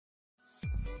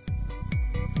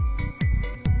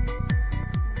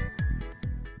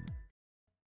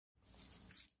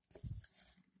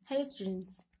Hello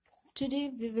students,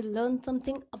 today we will learn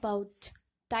something about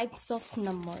types of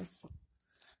numbers.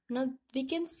 Now we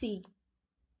can see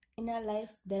in our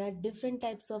life there are different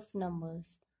types of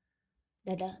numbers.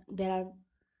 There are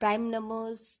prime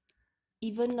numbers,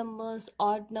 even numbers,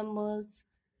 odd numbers,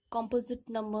 composite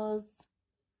numbers,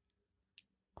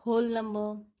 whole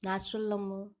number, natural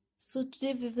number. So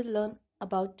today we will learn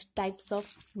about types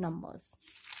of numbers.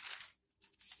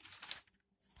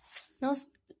 Now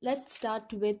let's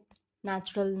start with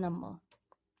natural number.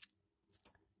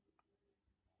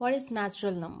 What is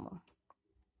natural number?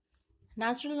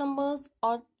 Natural numbers,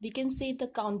 or we can say the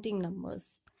counting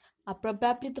numbers, are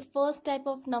probably the first type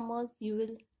of numbers you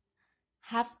will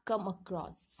have come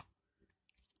across.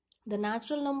 The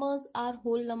natural numbers are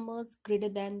whole numbers greater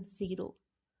than 0.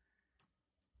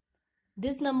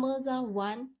 These numbers are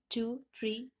 1, 2,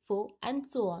 3, 4 and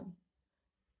so on.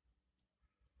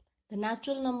 The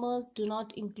natural numbers do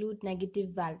not include negative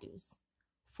values.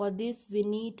 For this we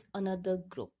need another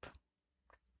group.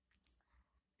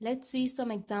 Let's see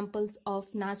some examples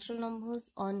of natural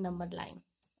numbers on number line.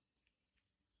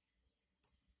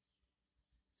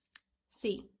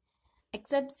 See,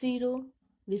 except 0,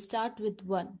 we start with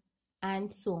 1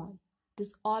 and so on.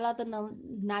 These all are the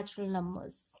natural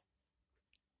numbers.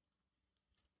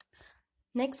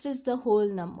 Next is the whole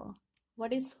number.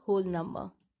 What is whole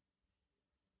number?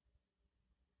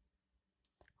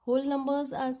 Whole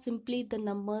numbers are simply the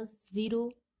numbers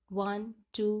 0, 1,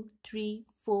 2, 3,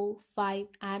 4, 5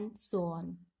 and so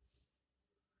on.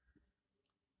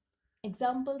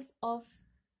 Examples of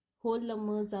whole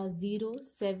numbers are 0,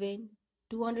 7,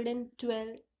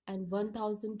 212 and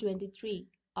 1023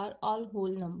 are all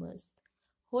whole numbers.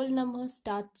 Whole number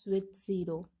starts with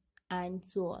 0 and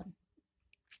so on.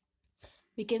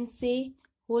 We can say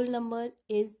whole number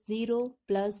is 0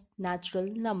 plus natural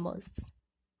numbers.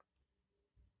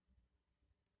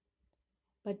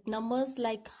 But numbers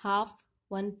like half,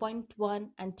 1.1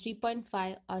 and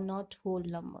 3.5 are not whole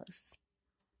numbers.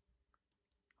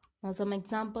 Now some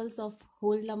examples of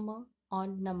whole number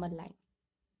on number line.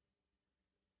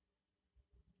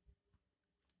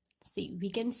 See, we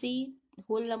can see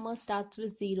whole number starts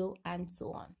with 0 and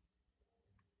so on.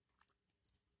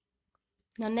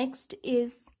 Now next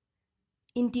is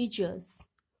integers.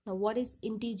 Now what is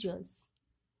integers?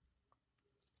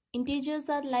 Integers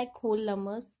are like whole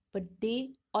numbers, but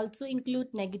they also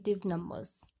include negative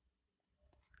numbers.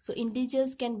 So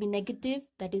integers can be negative,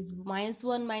 that is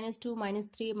 -1, -2,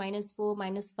 -3, -4,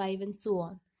 -5 and so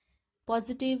on.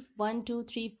 Positive 1, 2,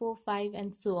 3, 4, 5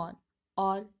 and so on,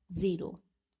 or 0.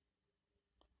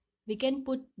 We can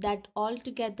put that all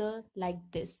together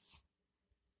like this.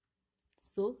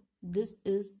 So this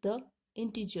is the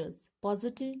integers,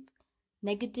 positive,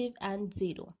 negative and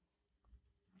 0.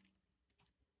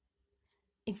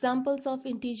 Examples of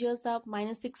integers are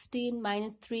 -16,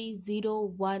 -3, 0,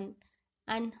 1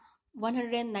 and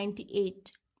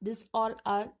 198. These all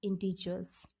are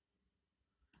integers.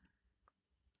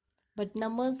 But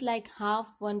numbers like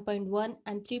half, 1.1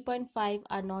 and 3.5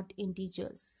 are not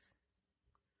integers.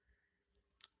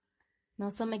 Now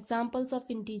some examples of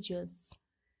integers.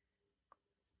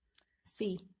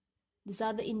 See, these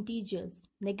are the integers.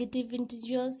 Negative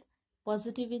integers,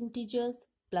 positive integers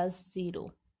plus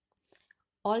 0.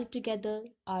 All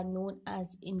together are known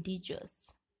as integers.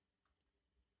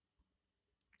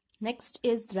 Next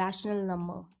is rational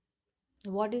number.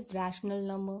 What is rational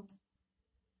number?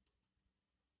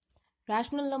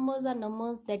 Rational numbers are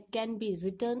numbers that can be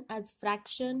written as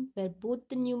fraction where both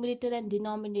the numerator and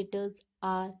denominators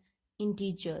are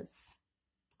integers.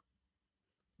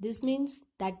 This means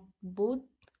that both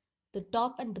the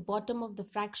top and the bottom of the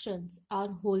fractions are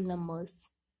whole numbers.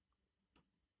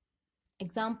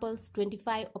 Examples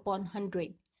 25 upon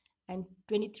 100 and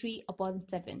 23 upon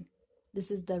 7.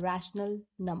 This is the rational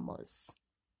numbers.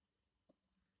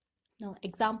 Now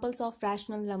examples of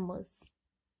rational numbers.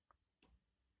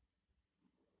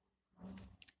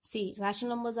 See, rational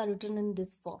numbers are written in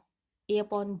this form, a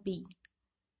upon b.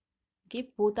 Okay,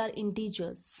 both are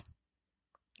integers,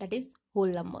 that is whole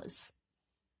numbers.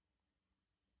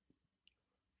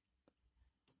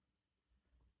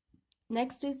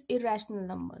 Next is irrational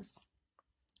numbers.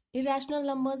 Irrational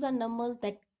numbers are numbers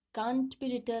that can't be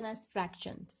written as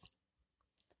fractions.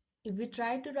 If we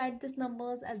try to write these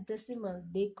numbers as decimal,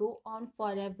 they go on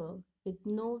forever with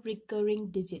no recurring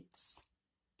digits.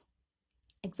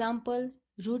 Example,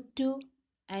 √2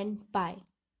 and pi.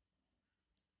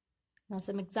 Now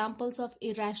some examples of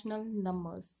irrational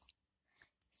numbers.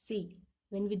 See,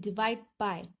 when we divide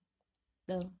pi,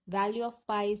 the value of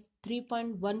pi is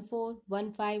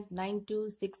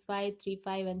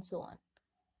 3.1415926535 and so on.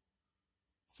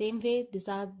 Same way, these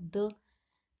are the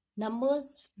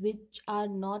numbers which are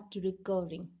not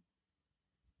recurring.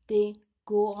 They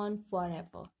go on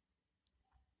forever.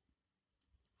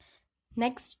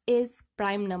 Next is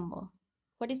prime number.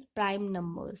 What is prime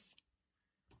numbers?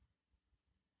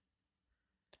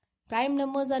 Prime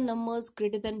numbers are numbers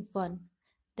greater than 1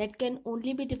 that can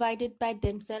only be divided by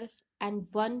themselves and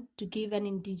 1 to give an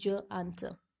integer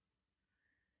answer.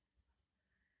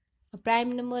 A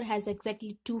prime number has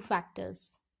exactly 2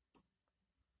 factors.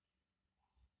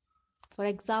 For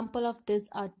example of this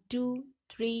are 2,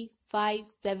 3, 5,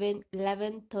 7,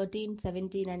 11, 13,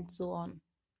 17 and so on.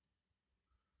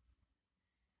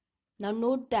 Now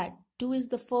note that 2 is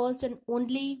the first and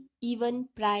only even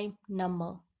prime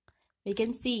number. We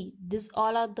can see these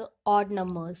all are the odd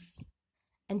numbers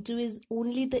and 2 is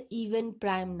only the even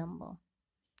prime number.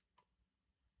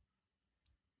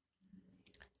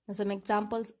 Now some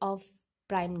examples of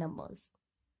prime numbers.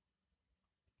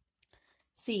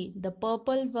 See, the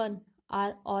purple one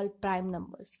are all prime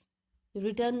numbers. You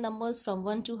return numbers from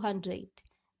 1 to 100.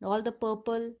 And all the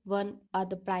purple one are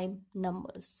the prime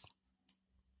numbers.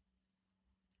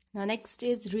 Now next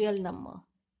is real number.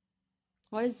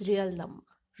 What is real number?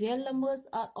 Real numbers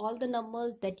are all the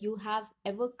numbers that you have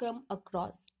ever come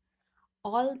across.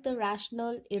 All the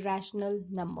rational, irrational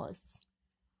numbers.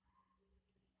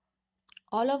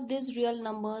 All of these real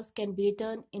numbers can be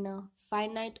written in a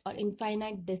finite or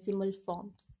infinite decimal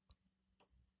forms.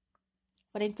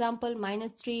 For example,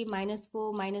 -3,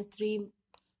 -4, -3,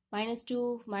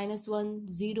 -2, -1,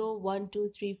 0, 1, 2,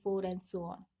 3, 4 and so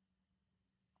on.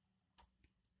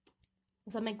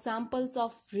 Some examples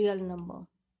of real number.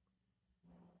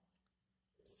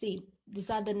 See, these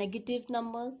are the negative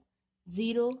numbers,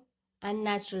 0 and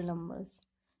natural numbers.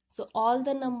 So all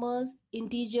the numbers,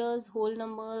 integers, whole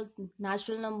numbers,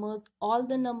 natural numbers, all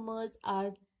the numbers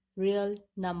are real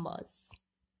numbers.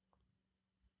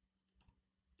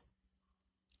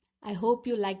 I hope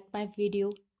you liked my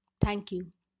video. Thank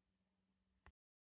you.